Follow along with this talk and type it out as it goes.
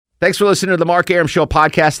Thanks for listening to the Mark Arum Show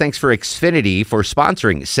podcast. Thanks for Xfinity for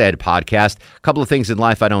sponsoring said podcast. A couple of things in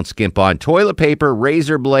life I don't skimp on. Toilet paper,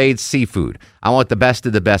 razor blades, seafood. I want the best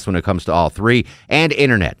of the best when it comes to all three. And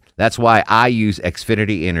internet. That's why I use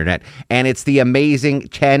Xfinity Internet. And it's the amazing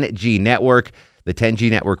 10G network. The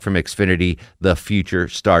 10G network from Xfinity. The future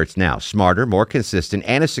starts now. Smarter, more consistent,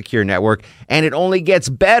 and a secure network. And it only gets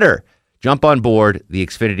better. Jump on board the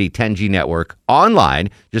Xfinity 10G network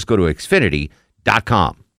online. Just go to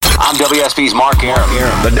Xfinity.com. I'm WSB's Mark Arum.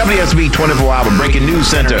 The WSB 24-hour breaking news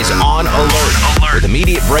center Is on alert. With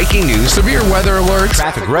immediate breaking news, Severe weather alerts.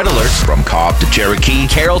 traffic red alerts, from Cobb to Cherokee.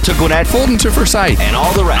 Carroll to Gwinnett, Fulton to Forsyth. and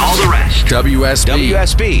all the rest. WSB.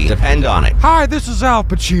 WSB. Depend on it. Hi, this is Al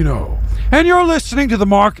Pacino, and you're listening to The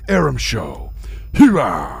Mark Arum Show.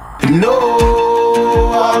 Hoorah! No,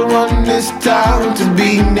 I'll run this town to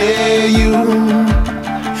be near you.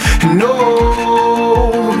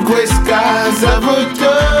 No gray skies ever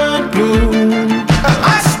turn blue.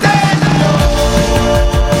 I stand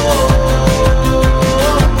alone.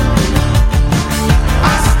 I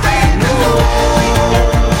stand alone.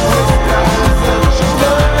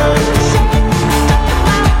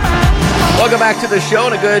 Welcome back to the show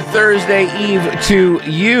and a good Thursday Eve to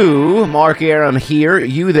you. Mark Arum here.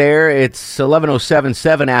 You there. It's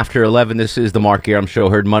 11:07 after 11. This is the Mark Arum Show,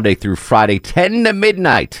 heard Monday through Friday, 10 to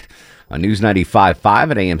midnight on News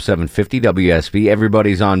 95.5 at AM 750 WSB.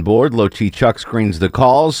 Everybody's on board. Low T Chuck screens the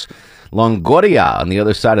calls. Longoria on the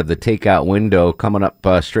other side of the takeout window. Coming up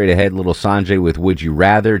straight ahead, little Sanjay with Would You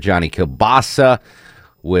Rather. Johnny Kilbasa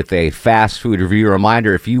with a fast food review.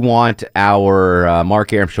 Reminder, if you want our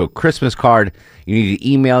Mark Arum Show Christmas card, you need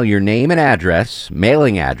to email your name and address,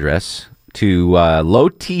 mailing address, to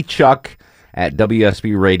lowtchuck at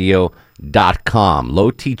WSBradio.com.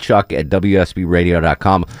 Lowtchuck at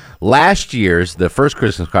WSBradio.com. Last year's, the first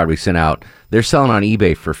Christmas card we sent out, they're selling on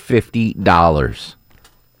eBay for $50.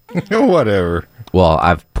 Whatever. Well,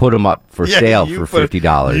 I've put them up for sale for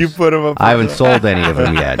 $50. You put them up. I haven't sold any of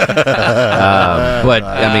them yet. But,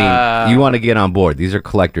 I mean, you want to get on board. These are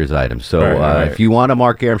collector's items. So Right. if you want a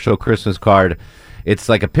Mark Arum Show Christmas card, it's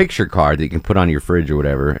like a picture card that you can put on your fridge or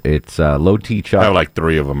whatever. It's Low T I Chuck. have like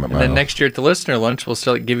 3 of them at my And then house. next year at the listener lunch, we'll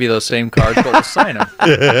still give you those same cards, but we'll sign them.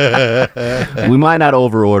 We might not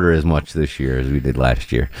overorder as much this year as we did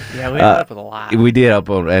last year. Yeah, we ended up with a lot. We did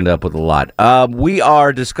end up with a lot. We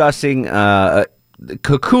are discussing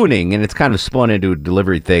cocooning, and it's kind of spun into a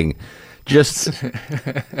delivery thing. Just Sorry,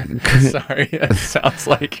 it sounds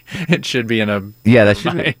like it should be in a. yeah, that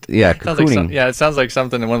should be, yeah, Sounds like cocooning. it sounds like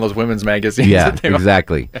something in one of those women's magazines. Yeah, that they-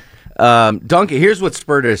 exactly. Dunkin', here's what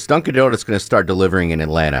spurred us. Dunkin' Donuts going to start delivering in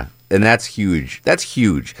Atlanta, and that's huge. That's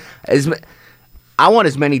huge. I want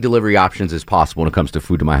as many delivery options as possible when it comes to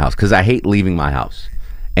food to my house because I hate leaving my house,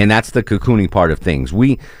 and that's the cocooning part of things.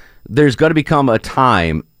 There's got to become a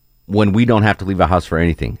time when we don't have to leave our house for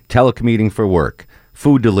anything. Telecommuting for work,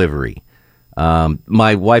 food delivery.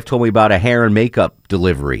 My wife told me about a hair and makeup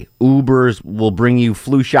delivery. Ubers will bring you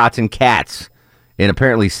flu shots and cats, and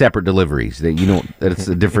apparently separate deliveries. That it's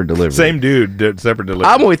a different delivery. Same dude, separate delivery.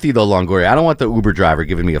 I'm with you though, Longoria. I don't want the Uber driver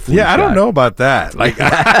giving me a flu shot. I don't know about that. Like,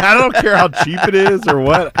 I don't care how cheap it is or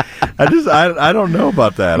what. I don't know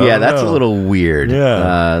about that. Yeah, that's a little weird.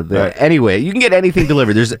 Yeah. Anyway, you can get anything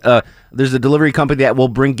delivered. There's a delivery company that will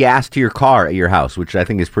bring gas to your car at your house, which I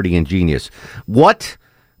think is pretty ingenious. What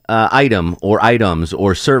item or items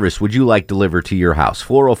or service would you like delivered to your house?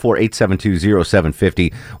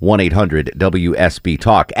 404-872-0750,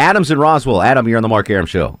 1-800-WSB-TALK. Adam's in Roswell. Adam, you're on the Mark Arum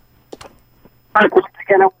Show. Once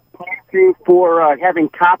again, I want to thank you for having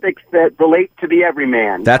topics that relate to the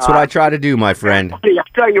everyman. That's what I try to do, my friend. I'll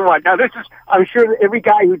tell you what. Now, I'm sure that every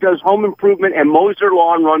guy who does home improvement and mows their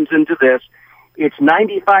lawn runs into this. It's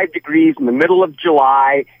 95 degrees in the middle of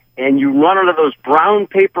July, and you run out of those brown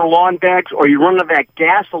paper lawn bags, or you run out of that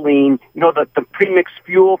gasoline, the premixed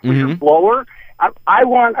fuel for your blower. I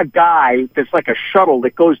want a guy that's like a shuttle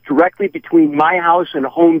that goes directly between my house and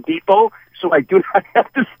Home Depot, so I do not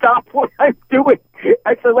have to stop what I'm doing.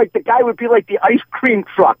 I feel like the guy would be like the ice cream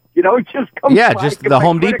truck, just comes by, just get the my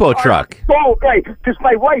Home credit Depot card. truck. Oh, right, because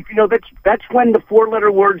my wife, that's when the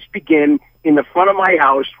 4-letter words begin in the front of my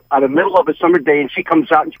house on the middle of a summer day, and she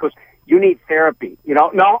comes out and she goes, "You need therapy."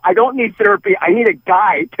 No, I don't need therapy. I need a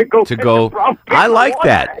guy to go. The brown paper I like lawn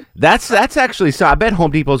that. bag. That's actually so. I bet Home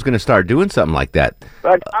Depot's going to start doing something like that.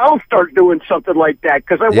 But I'll start doing something like that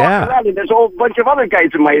because I walk around and there's a whole bunch of other guys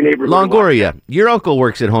in my neighborhood. Longoria, your uncle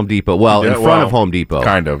works at Home Depot. Well, in front of Home Depot.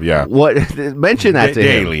 Kind of, yeah. What? Mention that to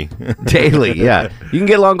daily. him. Daily, yeah. You can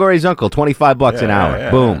get Longoria's uncle $25 an hour. Yeah.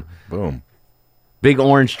 Boom. Boom. Big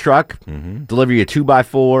orange truck, deliver you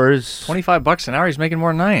 2x4s. $25 an hour. He's making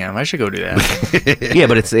more than I am. I should go do that. Yeah,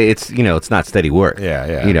 but it's it's not steady work. Yeah.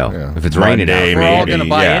 If it's raining out. Monday, We're all maybe, going to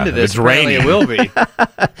buy into this. It's raining. Apparently it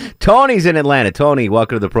will be. Tony's in Atlanta. Tony,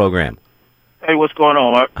 welcome to the program. Hey, what's going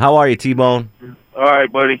on, Mark? How are you, T-Bone? All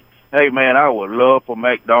right, buddy. Hey, man, I would love for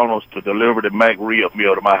McDonald's to deliver the McRib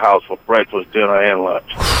meal to my house for breakfast, dinner, and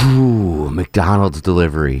lunch. Ooh, McDonald's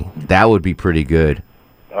delivery. That would be pretty good.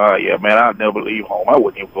 Yeah, man, I'd never leave home. I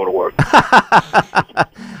wouldn't even go to work.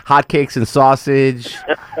 Hotcakes and sausage,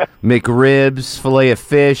 McRibs, filet of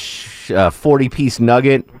fish, 40-piece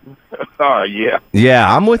nugget. Oh, yeah.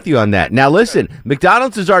 Yeah, I'm with you on that. Now, listen,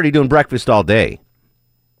 McDonald's is already doing breakfast all day.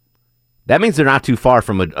 That means they're not too far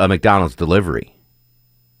from a McDonald's delivery.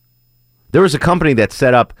 There was a company that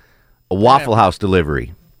set up a Waffle House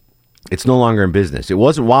delivery. It's no longer in business. It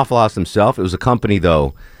wasn't Waffle House themselves. It was a company,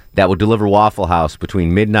 though, that would deliver Waffle House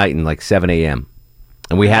between midnight and like 7 a.m.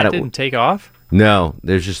 And we had it. Didn't take off? No,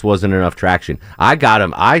 there just wasn't enough traction. I got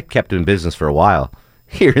him. I kept him in business for a while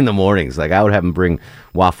here in the mornings. Like I would have him bring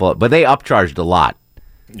waffle, but they upcharged a lot.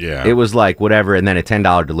 Yeah. It was like whatever, and then a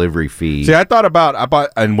 $10 delivery fee. See, I bought,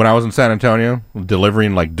 and when I was in San Antonio,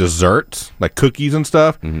 delivering like desserts, like cookies and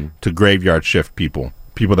stuff, to graveyard shift people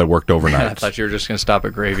that worked overnight. I thought you were just going to stop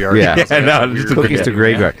at graveyard. Yeah, no, just cookies to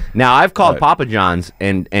graveyard. Now I've called Papa John's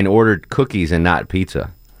and ordered cookies and not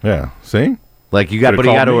pizza. Yeah, see, like you got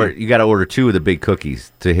to order 2 of the big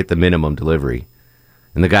cookies to hit the minimum delivery.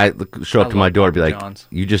 And the guy show up to my door and be like, John's.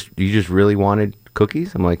 "You just really wanted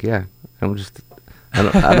cookies?" I'm like, "Yeah, I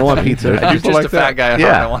don't want pizza. I'm just a fat guy.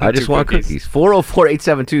 Yeah, I just want cookies."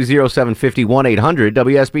 404-872-0750 1-800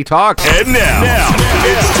 WSB Talk. And now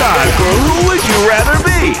it's time for Who Would You Rather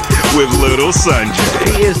Be with Little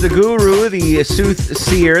Sanjay. He is the guru, the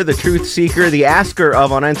soothsayer, the truth seeker, the asker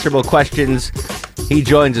of unanswerable questions. He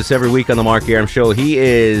joins us every week on the Mark Arum Show. He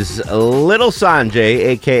is Little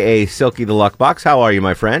Sanjay, a.k.a. Silky the Luck Box. How are you,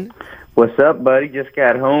 my friend? What's up, buddy? Just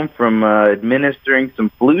got home from administering some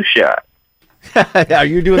flu shot. Are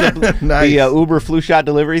you doing the Uber flu shot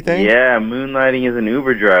delivery thing? Yeah, moonlighting as an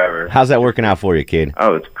Uber driver. How's that working out for you, kid?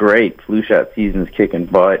 Oh, it's great. Flu shot season's kicking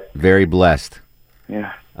butt. Very blessed.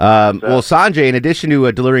 Yeah. Well, Sanjay, in addition to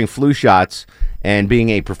delivering flu shots and being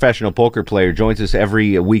a professional poker player, joins us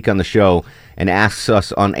every week on the show and asks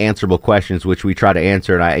us unanswerable questions, which we try to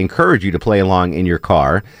answer, and I encourage you to play along in your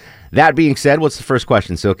car. That being said, what's the first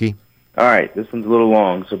question, Silky? All right, this one's a little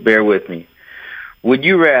long, so bear with me. Would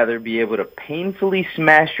you rather be able to painfully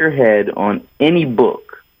smash your head on any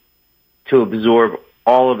book to absorb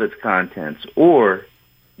all of its contents, or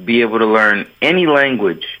be able to learn any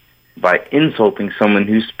language by insulting someone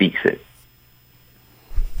who speaks it?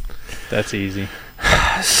 That's easy.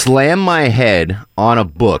 Slam my head on a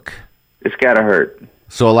book. It's got to hurt.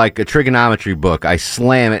 So like a trigonometry book, I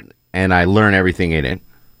slam it and I learn everything in it.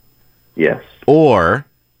 Yes. Or,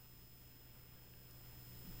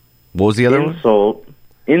 what was the other one?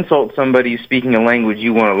 Insult somebody speaking a language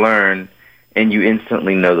you want to learn, and you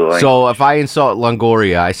instantly know the language. So if I insult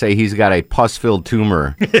Longoria, I say he's got a pus-filled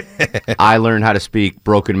tumor. I learn how to speak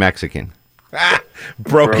broken Mexican.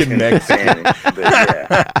 Broken Mexican.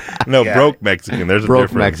 No, broke Mexican. There's a broke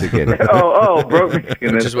difference. Mexican. Broke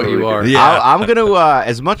Mexican. Which is what you are. Yeah. I'm going to,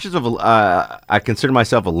 as much as I consider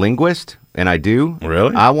myself a linguist, and I do.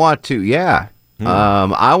 Really? I want to, yeah.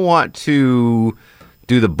 I want to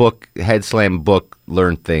do the book, head slam book,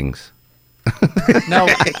 learn things. No,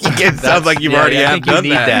 it sounds like you've already I think done you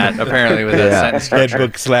need that. Apparently, with that sentence Head structure.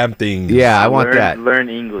 book slam things. Yeah, I want that. Learn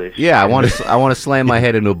English. Yeah, I want to slam my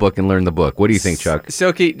head into a book and learn the book. What do you think, Chuck?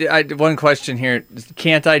 Silky, one question here.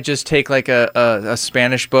 Can't I just take like a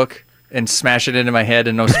Spanish book and smash it into my head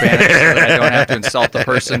and know Spanish so that I don't have to insult the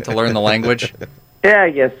person to learn the language? Yeah, I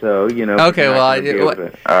guess so. You know. Okay, well,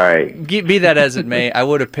 all right. Be that as it may, I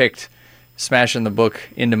would have picked smashing the book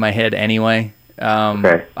into my head anyway.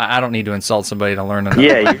 Okay. I don't need to insult somebody to learn another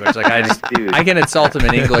Yeah, language. Like I can insult them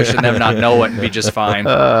in English and them not know it and be just fine.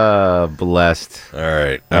 Blessed. All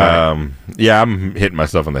right. Yeah, I'm hitting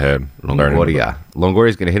myself in the head. Longoria.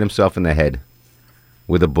 Longoria's going to hit himself in the head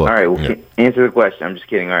with a book. All right, well, answer the question. I'm just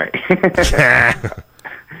kidding. All right.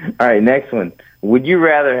 All right, next one. Would you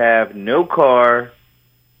rather have no car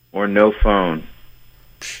or no phone?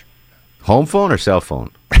 Home phone or cell phone?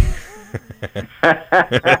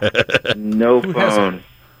 No phone.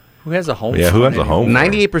 Who has a home Yeah, phone? who has a home phone?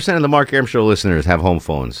 98% of the Mark Arum Show listeners have home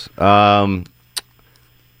phones. No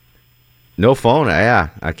phone. Yeah,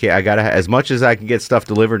 I can't. I gotta. As much as I can get stuff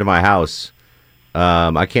delivered to my house,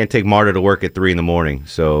 I can't take Marta to work at 3 a.m.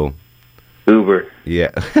 So Uber. yeah,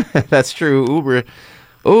 that's true. Uber.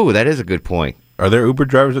 Oh, that is a good point. Are there Uber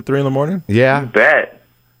drivers at 3 in the morning? Yeah. Bet.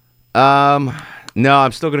 No,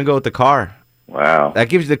 I'm still gonna go with the car. Wow.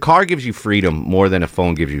 The car gives you freedom more than a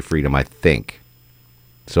phone gives you freedom, I think.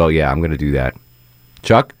 So yeah, I'm gonna do that.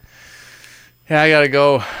 Chuck? Yeah, I gotta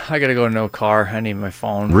go no car. I need my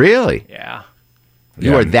phone. Really? Yeah.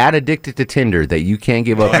 You are that addicted to Tinder that you can't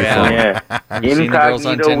give up your phone. Yeah. Have you seen the girls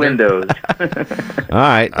on Incognito Tinder? windows. All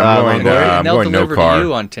right. I'm They'll going no deliver car. to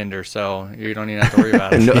you on Tinder, so you don't even have to worry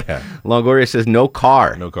about it. No, Yeah. Longoria says no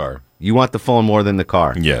car. No car. You want the phone more than the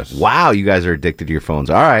car. Yes. Wow, you guys are addicted to your phones.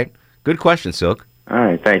 All right. Good question, Silk. All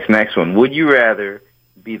right, thanks. Next one. Would you rather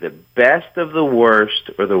be the best of the worst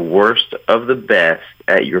or the worst of the best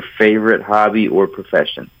at your favorite hobby or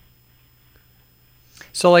profession?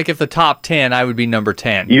 So, like, if the top 10, I would be number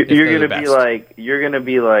 10. You're going gonna to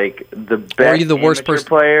be like the best Or are you the worst amateur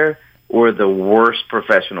player or the worst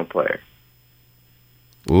professional player.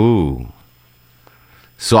 Ooh.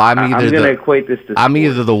 So I'm going to equate this to I'm sport.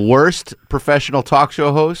 either the worst professional talk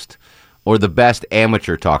show host or the best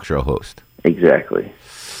amateur talk show host. Exactly.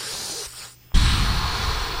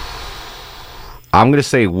 I'm going to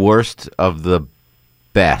say worst of the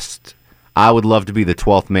best. I would love to be the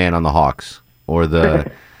 12th man on the Hawks or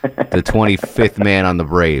the 25th man on the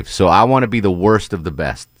Braves. So I want to be the worst of the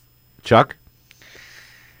best. Chuck?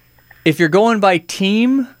 If you're going by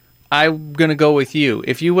team, I'm going to go with you.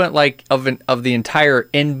 If you went like of the entire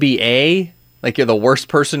NBA, like you're the worst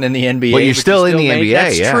person in the NBA. Well, you're still in the NBA.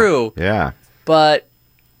 That's yeah. true. Yeah. But,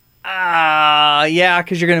 yeah,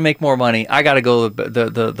 because you're going to make more money. I got to go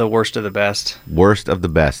the worst of the best. Worst of the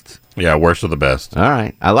best. Yeah, worst of the best. All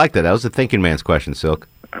right. I like that. That was a thinking man's question, Silk.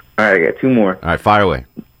 All right, I got two more. All right, fire away.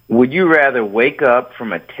 Would you rather wake up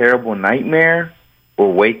from a terrible nightmare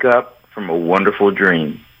or wake up from a wonderful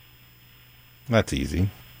dream? That's easy.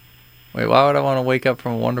 Wait, why would I want to wake up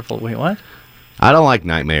from a wonderful... Wait, what? I don't like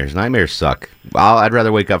nightmares. Nightmares suck. I'd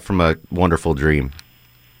rather wake up from a wonderful dream.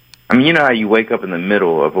 I mean, you know how you wake up in the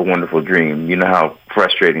middle of a wonderful dream. You know how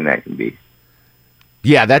frustrating that can be.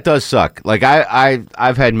 Yeah, that does suck. Like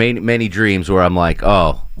I've had many dreams where I'm like,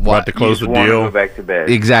 oh, what? About to close the You just wanna deal. go back to bed.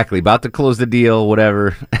 Exactly, about to close the deal,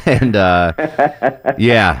 whatever. And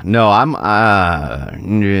yeah, no,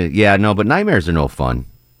 but nightmares are no fun.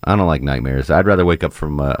 I don't like nightmares. I'd rather wake up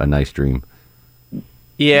from a nice dream. But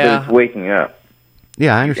Yeah. it's waking up.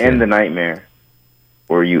 Yeah, I You understand. end the nightmare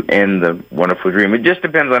or you end the wonderful dream. It just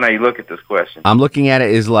depends on how you look at this question. I'm looking at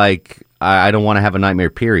it as like I don't want to have a nightmare.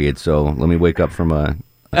 Period. So let me wake up from a.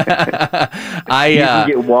 You can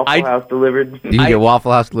get Waffle House delivered. You can get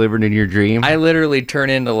Waffle House delivered in your dream. I literally turn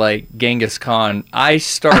into like Genghis Khan. I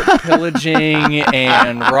start pillaging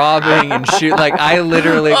and robbing and shoot. Like I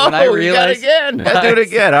literally, when I realize, again. Let's do it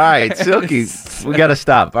again. All right, Silky, we got to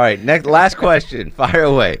stop. All right, last question. Fire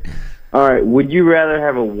away. All right. Would you rather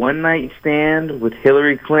have a one-night stand with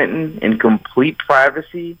Hillary Clinton in complete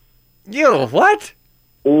privacy you what?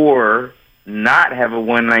 or not have a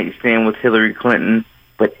one-night stand with Hillary Clinton,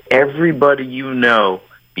 but everybody you know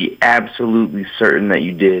be absolutely certain that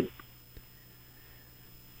you did?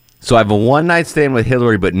 So I have a one-night stand with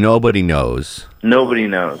Hillary, but nobody knows. Nobody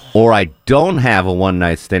knows. Or I don't have a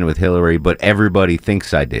one-night stand with Hillary, but everybody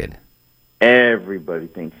thinks I did. Everybody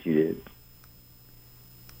thinks you did.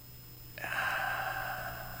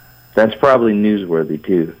 That's probably newsworthy,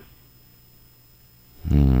 too.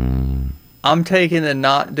 I'm taking the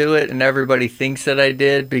not do it, and everybody thinks that I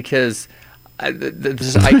did because I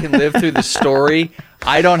can live through the story.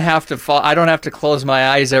 I don't have to I don't have to close my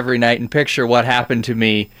eyes every night and picture what happened to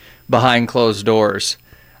me behind closed doors.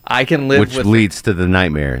 I can live Which with leads to the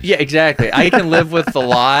nightmares. Yeah, exactly. I can live with the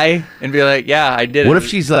lie and be like, yeah, I did it. What if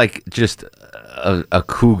she's like just a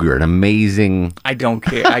cougar, an amazing... I don't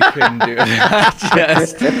care. I couldn't do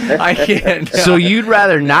it. I can't. So you'd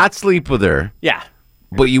rather not sleep with her, Yeah.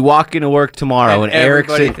 but you walk into work tomorrow and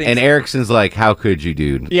everybody thinks- Erickson's like, how could you,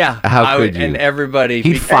 dude? Yeah. How could you? And everybody...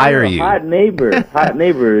 He'd fire you. Hot neighbor. Hot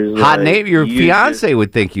neighbor is Hot like, neighbor, your you fiance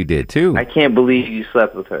would think you did, too. I can't believe you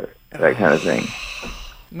slept with her. That kind of thing.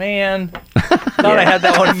 Man, thought I had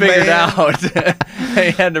that one figured out.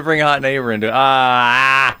 I had to bring a hot neighbor into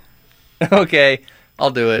it. Okay,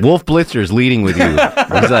 I'll do it. Wolf Blitzer's leading with you. He's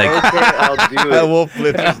like, Okay, I'll do it. Wolf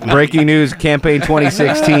Blitz. breaking news, campaign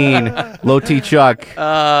 2016, Low T Chuck.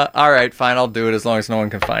 All right, fine, I'll do it as long as no one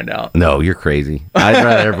can find out. No, you're crazy. I'd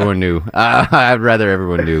rather everyone knew. I'd rather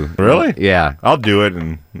everyone knew. Really? Yeah. I'll do it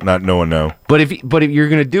and not no one know. But if you're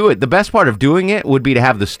going to do it, the best part of doing it would be to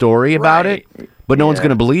have the story about Right. it, but no one's going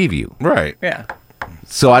to believe you. Right. Yeah.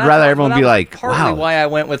 So I'd rather everyone But be that was like, partly wow. why I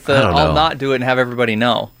went with the I don't know. I'll not do it and have everybody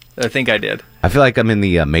know. I think I did. I feel like I'm in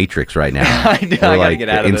the Matrix right now. I gotta get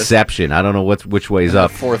out of this. Inception. I don't know which way's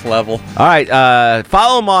up. Fourth level. All right.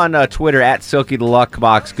 Follow him on Twitter at Silky the Luck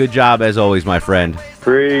Box. Good job as always, my friend.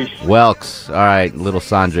 Preach. Welks. All right, little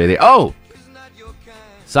Sanjay there. Oh,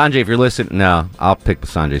 Sanjay, if you're listening, no, I'll pick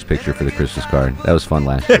Sanjay's picture for the Christmas card. That was fun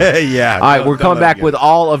last year. Yeah. All right, we're coming back with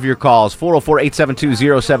all of your calls.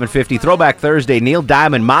 404-872-0750. Throwback Thursday. Neil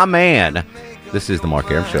Diamond, my man. This is the Mark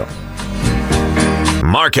Arum Show.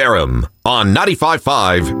 Mark Arum on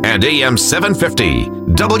 95.5 and AM 750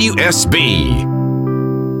 WSB.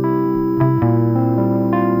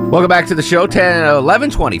 Welcome back to the show,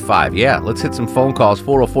 11:25. Yeah, let's hit some phone calls,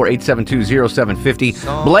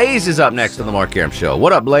 404-872-0750. Blaze is up next on the Mark Arum Show.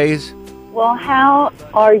 What up, Blaze? Well, how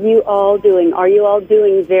are you all doing? Are you all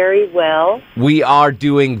doing very well? We are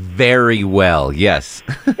doing very well, yes.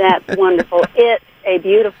 That's wonderful. It's a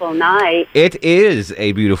beautiful night. It is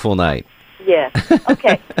a beautiful night. Yes.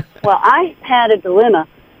 Okay. Well, I had a dilemma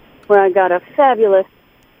where I got a fabulous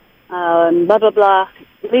blah, blah, blah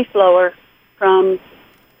leaf blower from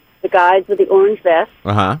the guys with the orange vest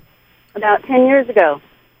about 10 years ago.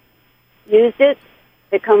 Used it.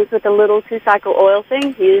 It comes with a little 2-cycle oil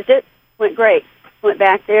thing. Used it. Went great. Went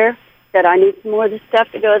back there. Said, I need some more of this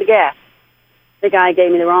stuff to go to the gas. The guy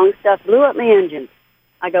gave me the wrong stuff. Blew up my engine.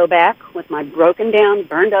 I go back with my broken down,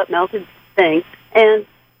 burned up, melted thing, and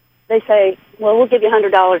they say, well, we'll give you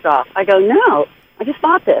 $100 off. I go, no, I just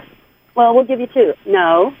bought this. Well, we'll give you $2.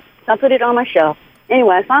 No. So I put it on my shelf.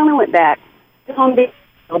 Anyway, I finally went back to Home Depot,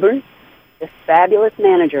 Melbourne, this fabulous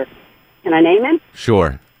manager. Can I name him?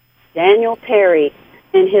 Sure. Daniel Perry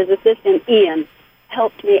and his assistant, Ian,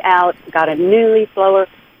 helped me out, got a new leaf blower,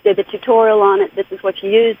 did the tutorial on it. This is what you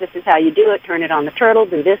use. This is how you do it. Turn it on the turtle.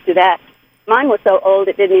 Do this, do that. Mine was so old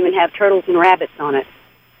it didn't even have turtles and rabbits on it.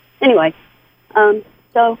 Anyway,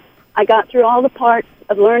 so I got through all the parts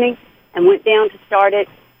of learning and went down to start it.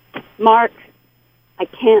 Mark, I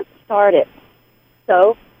can't start it.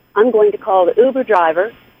 So I'm going to call the Uber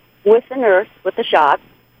driver with the nurse with the shot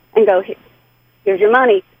and go, here's your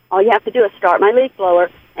money. All you have to do is start my leaf blower,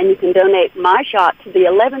 and you can donate my shot to the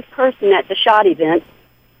 11th person at the shot event.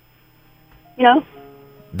 You know?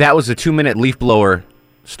 That was a 2-minute leaf blower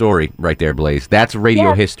story right there, Blaze. That's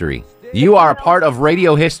radio history. You are a part of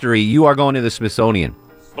radio history. You are going to the Smithsonian.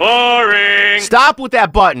 Boring. Stop with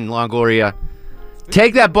that button, Longoria.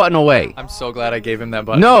 Take that button away. I'm so glad I gave him that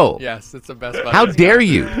button. No. Yes, it's the best button. How dare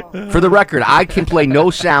you? For the record, I can play no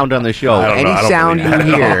sound on the show. Any sound you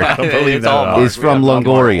hear is from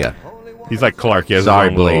Longoria. He's like Clark. Sorry,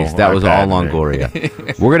 Blaze. That was all Longoria.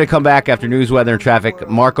 We're going to come back after news, weather, and traffic.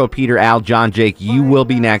 Marco, Peter, Al, John, Jake, you will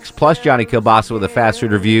be next. Plus Johnny Kilbasa with a fast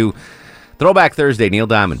food review. Throwback Thursday, Neil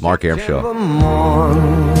Diamond, Mark Arum Show.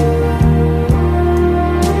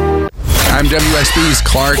 I'm WSB's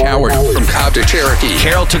Clark Howard from Cobb to Cherokee,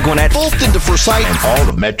 Carroll to Gwinnett, Fulton to Forsyth, and all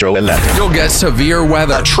of Metro 11. You'll get severe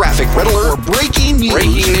weather, A traffic red alert, or breaking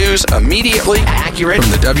news. Immediately accurate from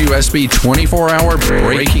the WSB 24-hour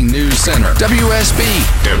Breaking News Center. WSB.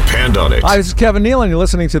 Depend on it. Hi, this is Kevin Neal, and you're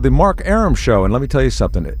listening to the Mark Arum Show. And let me tell you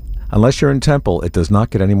something. Unless you're in Temple, it does not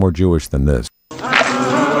get any more Jewish than this. He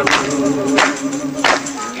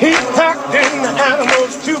packed in the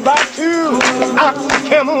animals 2 by 2, ox, a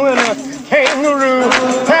camel, and a kangaroo.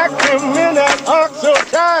 Packed him in that ox so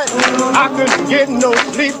tight, I couldn't get no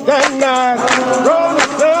sleep that night. Rolling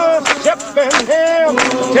Stones, Shep and Ham,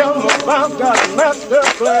 tell them about that master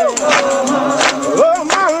plan. Oh,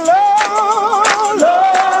 my Lord,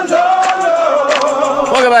 Lord, Lord,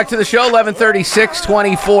 Lord. Welcome back to the show, 11:36,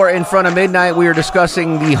 24 in front of midnight. We are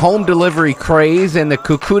discussing the home delivery craze and the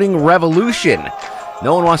cocooning revolution.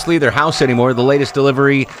 No one wants to leave their house anymore. The latest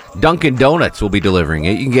delivery, Dunkin' Donuts will be delivering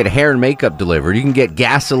it. You can get hair and makeup delivered. You can get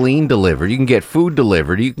gasoline delivered. You can get food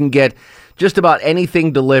delivered. You can get just about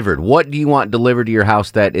anything delivered. What do you want delivered to your house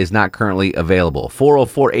that is not currently available?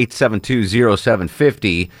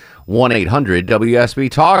 404-872-0750, 1-800-WSB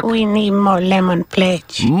Talk. We need more lemon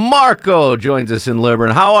pledge. Marco joins us in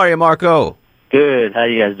Liburn. How are you, Marco? Good. How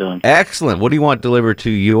you guys doing? Excellent. What do you want delivered to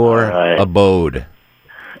your abode?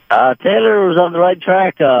 Taylor was on the right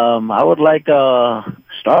track. I would like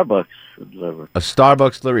Starbucks delivered. A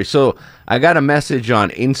Starbucks delivery. So I got a message on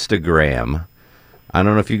Instagram. I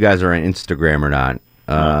don't know if you guys are on Instagram or not.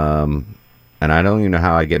 And I don't even know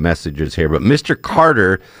how I get messages here. But Mr.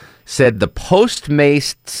 Carter said the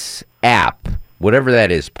Postmates app, whatever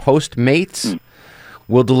that is, Postmates,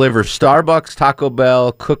 will deliver Starbucks, Taco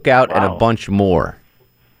Bell, Cookout, and a bunch more.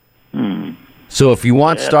 So if you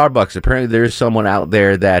want Starbucks, apparently there's someone out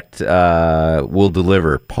there that will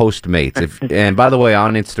deliver Postmates. And by the way,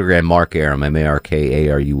 on Instagram, Mark Arum, MarkArum. Okay,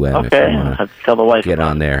 if you want I'll tell the wife get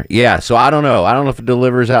about on there. Yeah, so I don't know. I don't know if it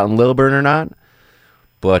delivers out in Lilburn or not.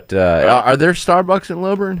 But are there Starbucks in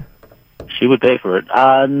Lilburn? She would pay for it.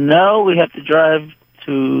 No, we have to drive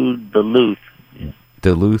to Duluth.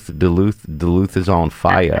 Duluth is on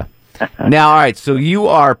fire. Now, all right, so you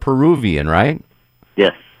are Peruvian, right?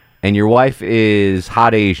 Yes. And your wife is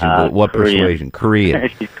hot Asian, but what Korean. persuasion? Korean.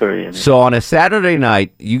 She's Korean. So on a Saturday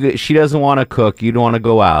night, she doesn't want to cook, you don't want to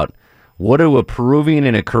go out. What do a Peruvian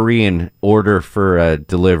and a Korean order for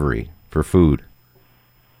delivery, for food?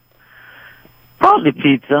 Probably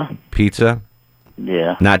pizza. Pizza?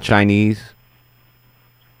 Yeah. Not Chinese?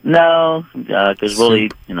 No, because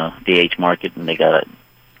really, the H market, and they got a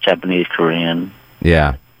Japanese, Korean.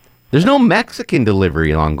 Yeah. There's no Mexican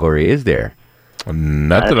delivery in Longoria, is there?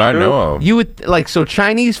 Not that I know of. You would so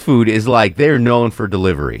Chinese food is like they're known for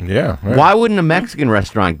delivery. Yeah. Why wouldn't a Mexican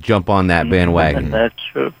restaurant jump on that bandwagon? That's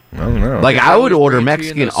true. I don't know. Like I would order Bring you in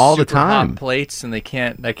Mexican those all the super hot time. plates, and they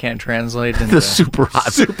can't translate into The super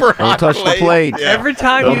hot. Super Don't touch the plate. Every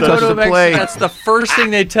time Don't you go touch to a the Mexican, plate. that's the first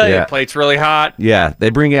thing they tell Yeah. you. Plate's really hot. Yeah, they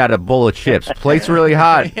bring out a bowl of chips. Plate's really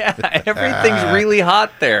hot. Yeah, everything's really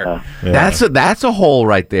hot there. That's a hole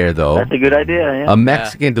right there, though. That's a good idea, yeah. A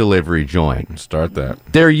Mexican delivery joint. Start that.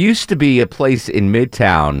 There used to be a place in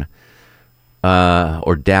Midtown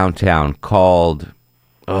or downtown called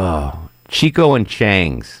Chico and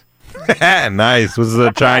Chang's. Nice. Was it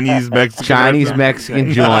a Chinese Mexican?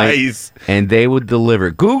 Mexican joint, Nice. and they would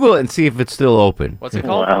deliver. Google it and see if it's still open. What's it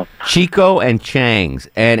called? Wow. Chico and Chang's,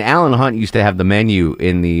 and Alan Hunt used to have the menu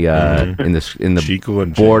in the Chico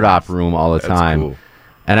and board Chang's. op room all the That's time. cool.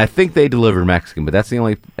 And I think they deliver Mexican, but that's the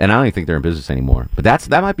only. And I don't even think they're in business anymore. But that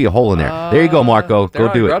might be a hole in there. There you go, Marco. They're Go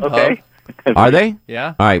on do it. Grubhub. Okay. Are they?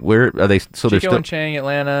 Yeah. All right. Where are they? So they're Chico still. and Chang,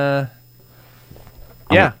 Atlanta.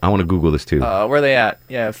 I want to Google this too. Where are they at?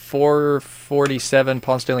 Yeah, 447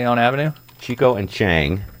 Ponce de Leon Avenue. Chico and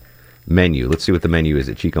Chang menu. Let's see what the menu is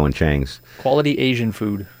at Chico and Chang's. Quality Asian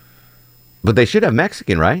food. But they should have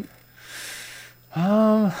Mexican, right?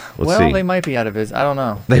 Well, see. they might be out of business. I don't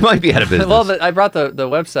know. They might be out of business. Well, I brought the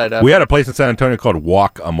website up. We had a place in San Antonio called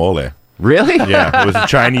Guacamole. Really? Yeah, it was a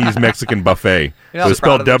Chinese Mexican buffet. You know It was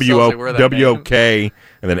how proud spelled of themselves they were, that W-O-K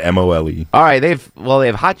and then M-O-L-E. All right. They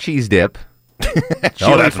have hot cheese dip,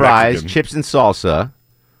 chili that's fries, Mexican. chips and salsa.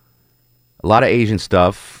 A lot of Asian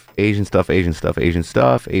stuff. Asian.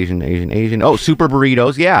 Oh, super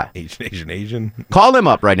burritos. Yeah. Asian. Call them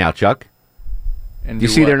up right now, Chuck. And You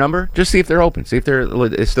do see what? their number? Just see if they're open. See if they're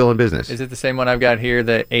still in business. Is it the same one I've got here,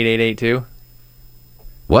 the 8882?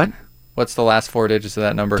 What? What's the last four digits of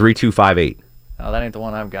that number? 3258. Oh, that ain't the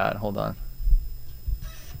one I've got. Hold on.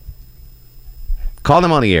 Call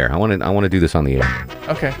them on the air. I want to do this on the air.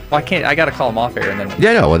 Okay. Well, I can't. I got to call them off air and then.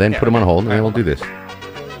 Yeah, no. Well, then Yeah, put them on okay. hold, and then we'll do this.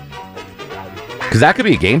 Because that could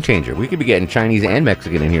be a game changer. We could be getting Chinese and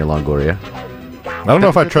Mexican in here, Longoria. I don't know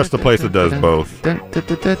if I trust the place that does both. They got to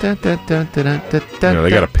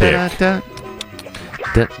pick.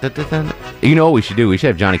 You know what we should do? We should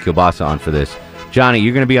have Johnny Kilbasa on for this. Johnny,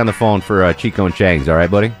 you're going to be on the phone for Chico and Chang's, all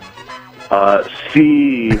right, buddy?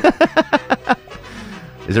 See.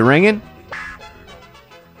 Is it ringing?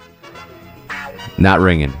 Not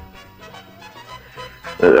ringing.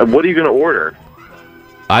 What are you going to order?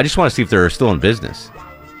 I just want to see if they're still in business.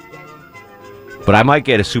 But I might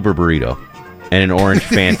get a super burrito and an orange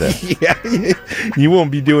Fanta. Yeah, you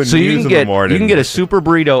won't be doing So news in the morning. you can get a super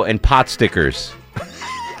burrito and pot stickers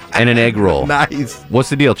and an egg roll. Nice. What's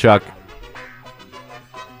the deal, Chuck?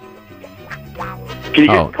 Can you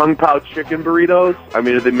get Kung Pao chicken burritos? I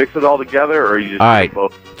mean, do they mix it all together, or are you just All right. doing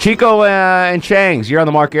both? Chico and Chang's, you're on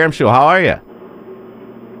the Mark Arum Show. How are you?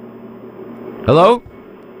 Hello?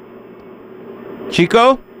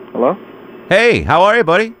 Chico? Hello? Hey, how are you,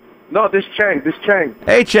 buddy? No, this Chang.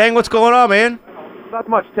 Hey, Chang, what's going on, man? Not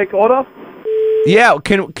much. Take order. Yeah,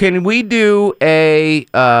 can we do a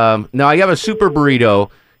no, I have a super burrito.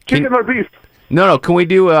 Chicken or beef? No, can we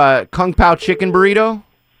do a Kung Pao chicken burrito?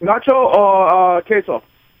 Nacho or queso?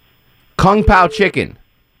 Kung Pao chicken.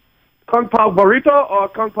 Kung Pao burrito or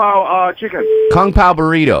Kung Pao chicken? Kung Pao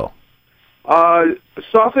burrito.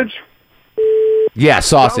 Sausage? Yeah,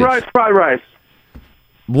 sausage. Brown rice, fried rice.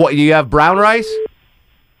 What, you have brown rice?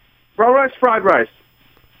 Brown rice, fried rice.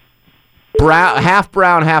 Brown, half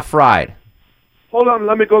fried. Hold on,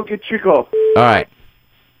 let me go get Chico. All right.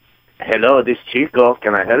 Hello, this Chico.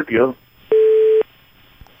 Can I help you?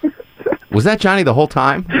 Was that Johnny the whole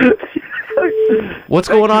time? What's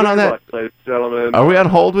going on that? Ladies and gentlemen. Are we on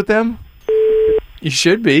hold with them? You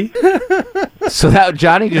should be. So that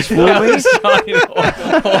Johnny just fooled me?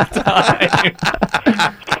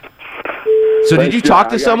 So did you talk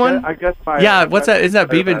to someone? I guess my, Yeah, what's that? Is that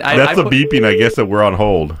beeping? That's the beeping, I guess, that we're on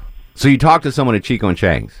hold. So you talked to someone at Chico and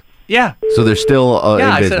Chang's? Yeah. So they're still in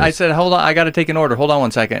Yeah, business. I said, hold on, I got to take an order. Hold on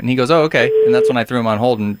one second. And he goes, oh, okay. And that's when I threw him on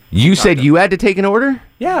hold. And You said you had to take an order?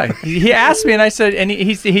 yeah, he asked me, and I said, and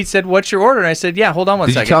he said, what's your order? And I said, yeah, hold on one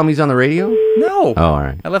Did second. you tell him he's on the radio? No. Oh, all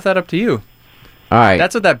right. I left that up to you. All right.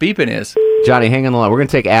 That's what that beeping is. Johnny, hang on the line. We're going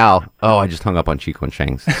to take Al. Oh, I just hung up on Chico and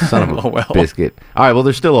Chang's. Son of a Oh, well. biscuit. All right, well,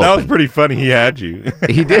 they're still open. That was pretty funny. He had you.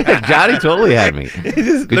 He did. Johnny totally had me. Good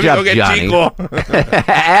Let me job, go get Johnny. Chico.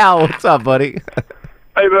 Al, what's up, buddy?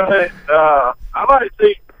 Hey, man, I like to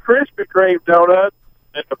eat Krispy Kreme donuts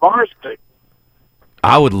at the Varsity.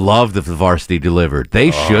 I would love if the Varsity delivered.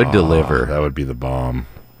 They should deliver. That would be the bomb.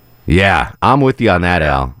 Yeah, I'm with you on that,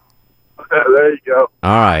 Al. There you go.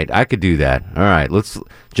 All right, I could do that. All right, let's.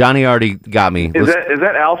 Johnny already got me. Is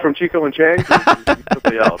that Al from Chico and Chang?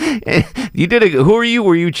 Somebody else. You did a. Who are you?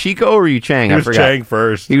 Were you Chico or were you Chang? He I was forgot. Chang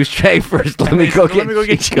first. He was Chang first. Let me go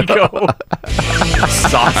get Chico.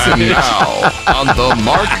 And now, on the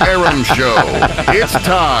Mark Aram Show, it's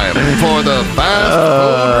time for the Fast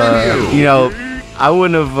Food Review. You know, I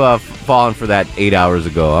wouldn't have fallen for that 8 hours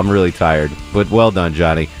ago. I'm really tired, but well done,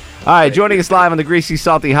 Johnny. All right, joining us live on the Greasy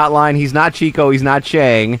Salty Hotline. He's not Chico. He's not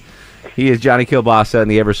Chang. He is Johnny Kilbasa in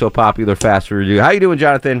the ever so popular Fast Food Review. How you doing,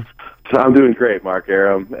 Jonathan? So I'm doing great, Mark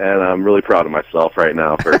Aram, and I'm really proud of myself right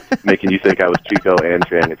now for making you think I was Chico and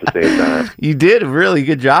Chang at the same time. You did a really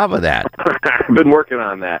good job of that. I've been working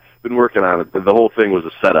on that. Been working on it. The whole thing was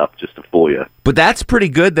a setup just to fool you. But that's pretty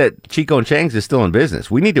good that Chico and Chang's is still in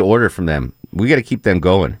business. We need to order from them. We got to keep them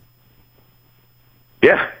going.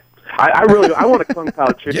 Yeah. I want a Kung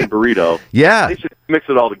Pao chicken burrito. Yeah. They should mix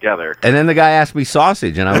it all together. And then the guy asked me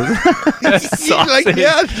sausage, and I was Sausage. like,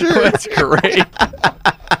 yeah, sure. That's great.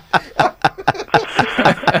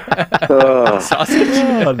 Sausage.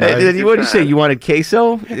 And then what did you say? You wanted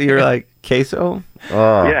queso? You're like, queso?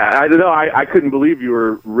 Oh. Yeah, I don't know. I couldn't believe you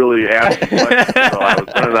were really asking questions, so I was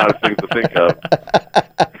running out of things to think of.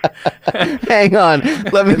 Hang on.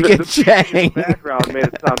 Let me get Chang. Background made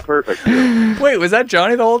it sound perfect. Wait, was that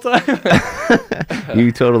Johnny the whole time?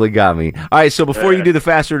 You totally got me. All right, so before you do the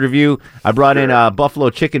fast food review, I brought in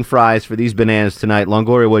buffalo chicken fries for these bananas tonight.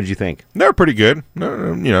 Longoria, what did you think? They're pretty good.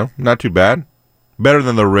 No, not too bad. Better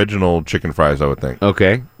than the original chicken fries, I would think.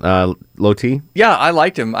 Okay. Low T? Yeah, I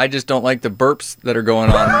liked him. I just don't like the burps that are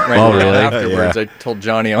going on right Oh, now really? afterwards. Yeah. I told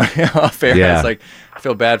Johnny off air. Yeah. It's like, I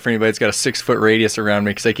feel bad for anybody that's got a 6-foot radius around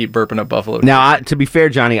me because I keep burping up buffalo. Now, to be fair,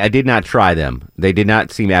 Johnny, I did not try them. They did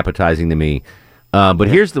not seem appetizing to me. But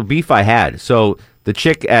here's the beef I had. So the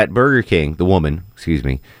chick at Burger King, the woman, excuse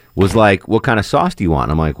me, was like, what kind of sauce do you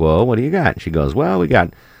want? I'm like, well, what do you got? She goes, well, we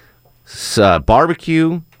got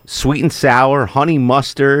barbecue, sweet and sour, honey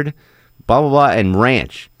mustard, blah, blah, blah, and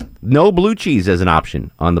ranch. No blue cheese as an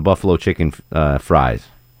option on the buffalo chicken fries,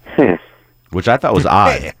 which I thought was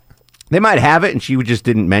odd. They might have it, and she just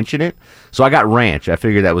didn't mention it. So I got ranch. I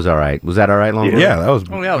figured that was all right. Was that all right, Longoria? Yeah, that was.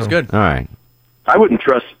 Oh, yeah, it was good. All right. I wouldn't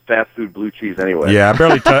trust fast food blue cheese anyway. Yeah,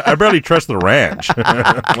 I barely trust the ranch,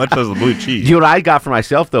 much as the blue cheese. You know what I got for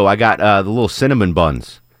myself, though? I got the little cinnamon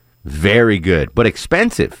buns. Very good, but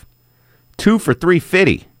expensive. 2 for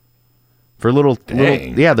 $3.50 for little.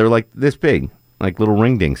 Yeah, they're like this big, like little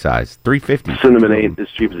ring ding size. $3.50. Cinnamon ain't as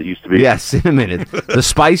cheap as it used to be. Yeah, cinnamon. The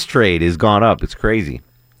spice trade has gone up. It's crazy.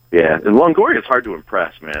 Yeah, and Longoria is hard to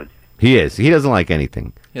impress, man. He is. He doesn't like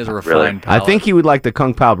anything. He has a refined I palate. think he would like the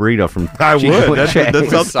Kung Pao burrito from I Chico would. and Chang. That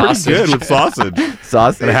sounds pretty good with sausage.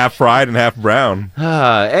 Sausage. And half fried and half brown.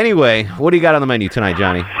 Anyway, what do you got on the menu tonight,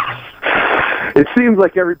 Johnny? It seems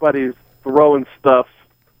like everybody's throwing stuff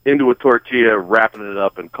into a tortilla, wrapping it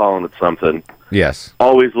up, and calling it something. Yes.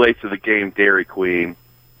 Always late to the game, Dairy Queen.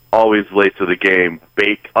 Always late to the game,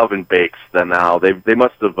 oven bakes. Then now they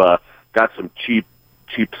must have got some cheap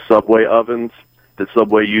Subway ovens that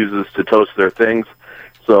Subway uses to toast their things.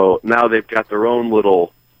 So now they've got their own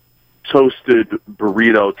little toasted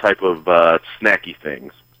burrito type of snacky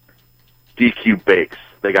things. DQ Bakes.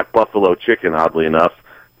 They got buffalo chicken, oddly enough,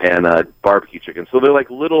 and barbecue chicken. So they're like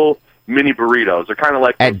little mini burritos. They're kind of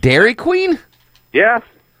like At Dairy Queen? Yeah.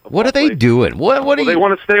 What are they doing? What are They you?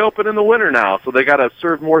 want to stay open in the winter now, so they got to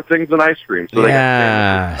serve more things than ice cream. So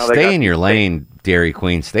Yeah, they got stay in your lane, Dairy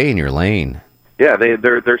Queen. Stay in your lane. Yeah,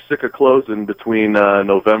 they're sick of closing between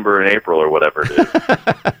November and April or whatever it is.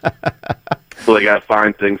 So they got to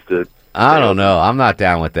find things to. I don't know. I'm not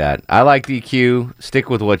down with that. I like DQ. Stick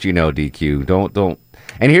with what you know, DQ. Don't.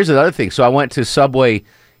 And here's another thing. So I went to Subway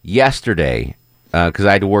yesterday because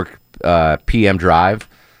I had to work PM drive.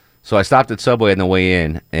 So I stopped at Subway on the way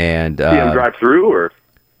in, and PM drive-through, or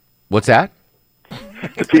what's that?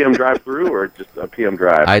 the PM drive-through, or just a PM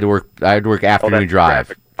drive? I'd work afternoon that's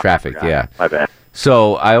drive. Traffic, yeah. My bad.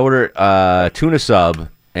 So I ordered tuna sub,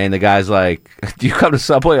 and the guy's like, "Do you come to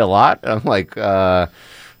Subway a lot?" And I'm like,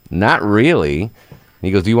 "Not really." And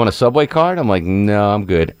he goes, "Do you want a Subway card?" I'm like, "No, I'm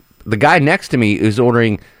good." The guy next to me is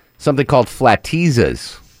ordering something called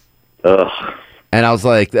Flatizas. Ugh. And I was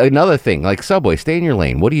like, another thing, like Subway, stay in your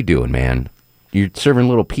lane. What are you doing, man? You're serving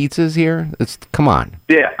little pizzas here? Come on.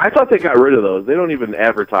 Yeah, I thought they got rid of those. They don't even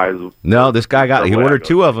advertise. No, this guy he Subway ordered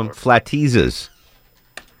 2 of them, Flatizas.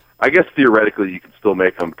 I guess theoretically you could still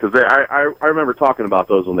make them, because I remember talking about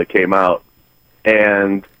those when they came out,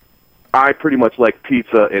 and I pretty much like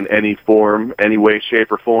pizza in any form, any way,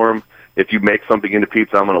 shape, or form. If you make something into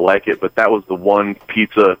pizza, I'm going to like it, but that was the one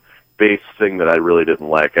pizza-based thing that I really didn't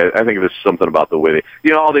like. I think there's something about the way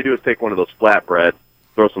all they do is take one of those flatbread,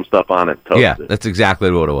 throw some stuff on it, toast it. That's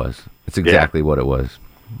exactly what it was. It's exactly what it was.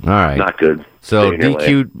 All right. Not good. So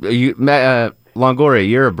DQ, Longoria,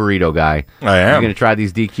 you're a burrito guy. I am. You going to try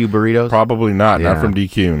these DQ burritos? Probably not. Yeah. Not from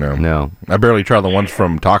DQ, no. No. I barely try the ones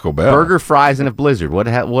from Taco Bell. Burger, fries, and a Blizzard. What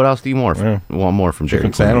else do you want more from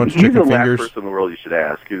Chicken Dairy Queen? sandwich, He's chicken the fingers. last person in the world you should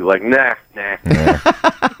ask. He's like, nah.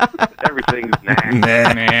 Everything's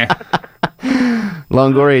nah.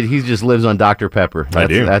 Longoria, he just lives on Dr. Pepper. I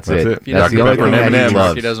do. That's it. He That's doesn't the only Pepper thing and that he M&Ms.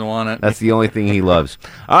 loves. He doesn't want it. That's the only thing he loves.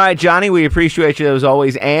 All right, Johnny, we appreciate you as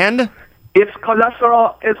always. And If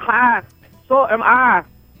cholesterol is high, so am I.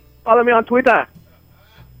 Follow me on Twitter.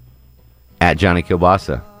 at Johnny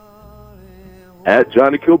Kilbasa. At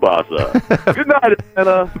Johnny Kilbasa. Good night,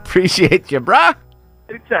 Atlanta. Appreciate you, bruh.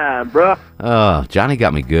 Anytime, bruh. Oh, Johnny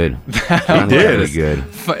got me good. Johnny did. got me good.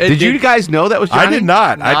 It Did you guys know that was Johnny? I did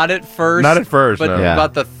not. Not at first. Not at first, But no. Yeah.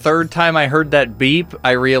 about the third time I heard that beep,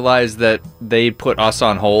 I realized that they put us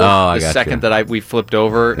on hold. Oh, I the got second you. that we flipped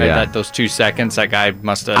over, and Yeah. that those 2 seconds, that guy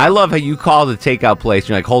must have. I love how you call the takeout place.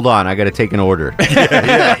 You're like, hold on, I got to take an order.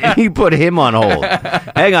 You put him on hold.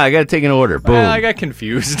 Hang on, I got to take an order. Boom. I got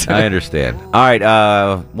confused. I understand. All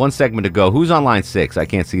right, one segment to go. Who's on line 6? I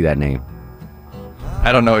can't see that name.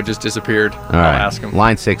 I don't know. It just disappeared. All I'll right, ask him.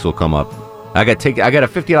 line 6 will come up. I got a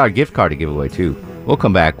 $50 gift card to give away too. We'll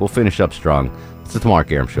come back. We'll finish up strong. It's the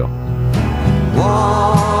Mark Arum Show.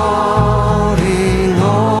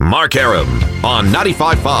 Mark Arum on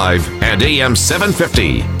 95.5 and AM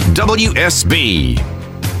 750 WSB.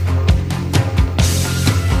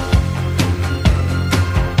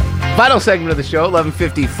 Final segment of the show,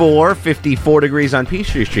 11:54, 54 degrees on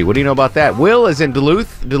Peachtree Street. What do you know about that? Will is in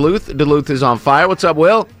Duluth. Duluth is on fire. What's up,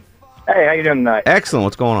 Will? Hey, how you doing tonight? Excellent.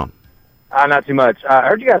 What's going on? Not too much. I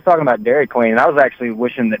heard you guys talking about Dairy Queen, and I was actually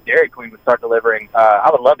wishing that Dairy Queen would start delivering. I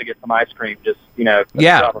would love to get some ice cream, just,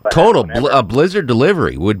 Yeah, total. A Blizzard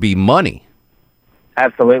delivery would be money.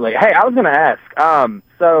 Absolutely. Hey, I was going to ask.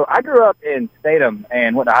 So I grew up in Statham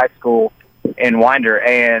and went to high school in Winder,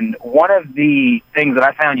 and one of the things that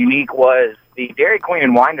I found unique was the Dairy Queen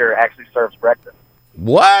in Winder actually serves breakfast.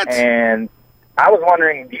 What? And I was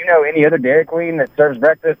wondering, do you know any other Dairy Queen that serves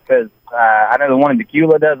breakfast? Because I know the one in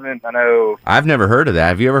Decula doesn't. I know. I've never heard of that.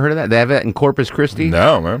 Have you ever heard of that? They have that in Corpus Christi?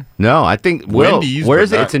 No, man. No, I think Will. Wendy's, Where but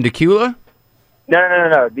is it? not- It's in Decula.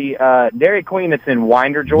 No. The Dairy Queen that's in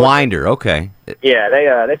Winder, Georgia. Winder. Okay. Yeah,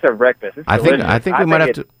 they serve breakfast. It's I think delicious. we might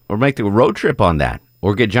have to or make the road trip on that,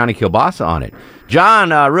 or get Johnny Kilbasa on it. John,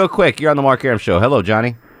 real quick, you're on the Mark Arum Show. Hello,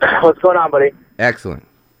 Johnny. What's going on, buddy? Excellent.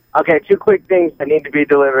 Okay, 2 quick things that need to be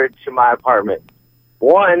delivered to my apartment.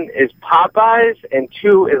 1 is Popeyes, and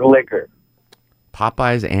 2 is liquor.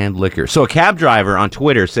 Popeyes and liquor. So a cab driver on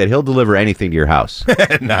Twitter said he'll deliver anything to your house.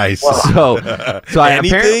 Nice. So I Anything?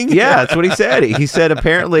 apparently, yeah, that's what he said. He said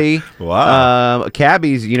apparently, Wow.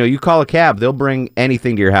 cabbies, you call a cab, they'll bring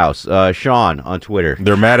anything to your house. Sean on Twitter.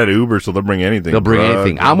 They're mad at Uber, so they'll bring anything. They'll bring Drug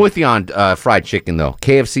anything. and- I'm with you on fried chicken though.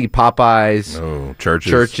 KFC, Popeyes,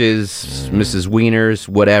 churches, Mrs. Wieners,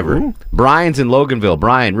 whatever. Brian's in Loganville.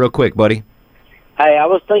 Brian, real quick, buddy. Hey, I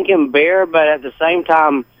was thinking beer, but at the same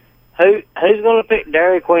time, who's going to pick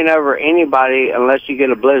Dairy Queen over anybody unless you get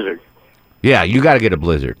a Blizzard? Yeah, you got to get a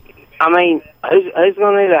Blizzard. I mean, who's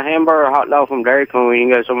going to eat a hamburger or hot dog from Dairy Queen when you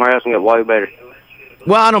can go somewhere else and get way better?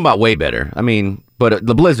 Well, I don't know about way better. I mean, but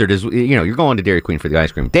the Blizzard is, you're going to Dairy Queen for the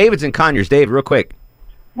ice cream. David's in Conyers. Dave, real quick.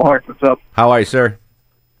 Mark, what's up? How are you, sir?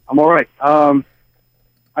 I'm all right.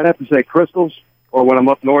 I'd have to say Crystals, or when I'm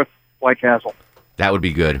up north, White Castle. That would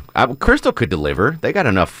be good. Crystal could deliver. They got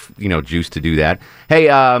enough, juice to do that. Hey,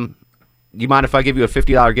 you mind if I give you a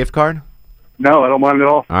 $50 gift card? No, I don't mind at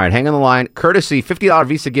all. All right, hang on the line. Courtesy, $50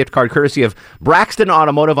 Visa gift card, courtesy of Braxton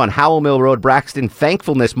Automotive on Howell Mill Road. Braxton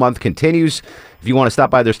Thankfulness Month continues. If you want to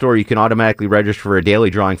stop by their store, you can automatically register for a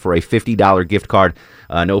daily drawing for a $50 gift card.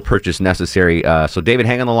 No purchase necessary. So, David,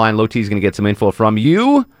 hang on the line. Low T's going to get some info from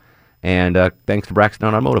you. And thanks to Braxton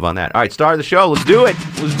Automotive on that. All right, star of the show. Let's do it.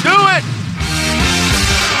 Let's do it.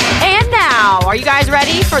 And now, are you guys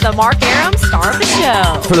ready for the Mark Arum Star of the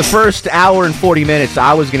Show? For the first hour and 40 minutes,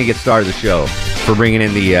 I was going to get star of the show for bringing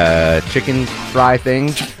in the chicken fry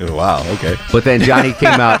thing. Wow, okay. But then Johnny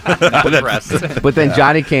came out. But then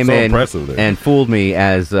Johnny came in and fooled me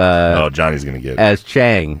as Johnny's going to get as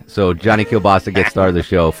Chang. So Johnny Kilbasa gets star of the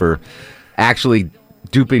show for actually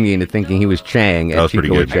duping me into thinking he was Chang. That was pretty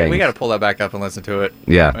good. We got to pull that back up and listen to it.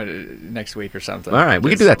 Yeah. Next week or something. All right,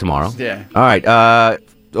 we can do that tomorrow. Yeah. All right.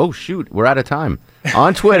 Oh, shoot. We're out of time.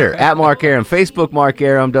 On Twitter, at Mark Arum. Facebook, Mark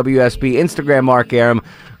Arum. WSB. Instagram, Mark Arum.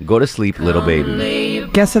 Go to sleep, little baby.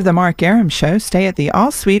 Guests of the Mark Arum Show stay at the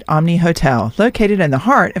All-Suite Omni Hotel, located in the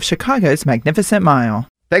heart of Chicago's Magnificent Mile.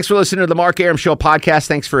 Thanks for listening to the Mark Arum Show podcast.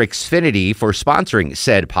 Thanks for Xfinity for sponsoring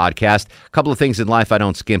said podcast. A couple of things in life I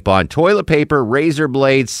don't skimp on. Toilet paper, razor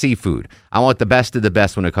blades, seafood. I want the best of the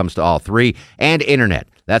best when it comes to all three. And internet.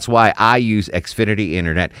 That's why I use Xfinity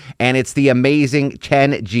Internet. And it's the amazing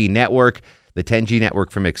 10G network. The 10G network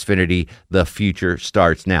from Xfinity. The future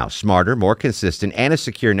starts now. Smarter, more consistent, and a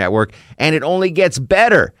secure network. And it only gets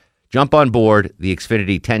better. Jump on board the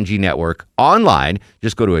Xfinity 10G network online.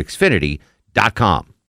 Just go to Xfinity.com.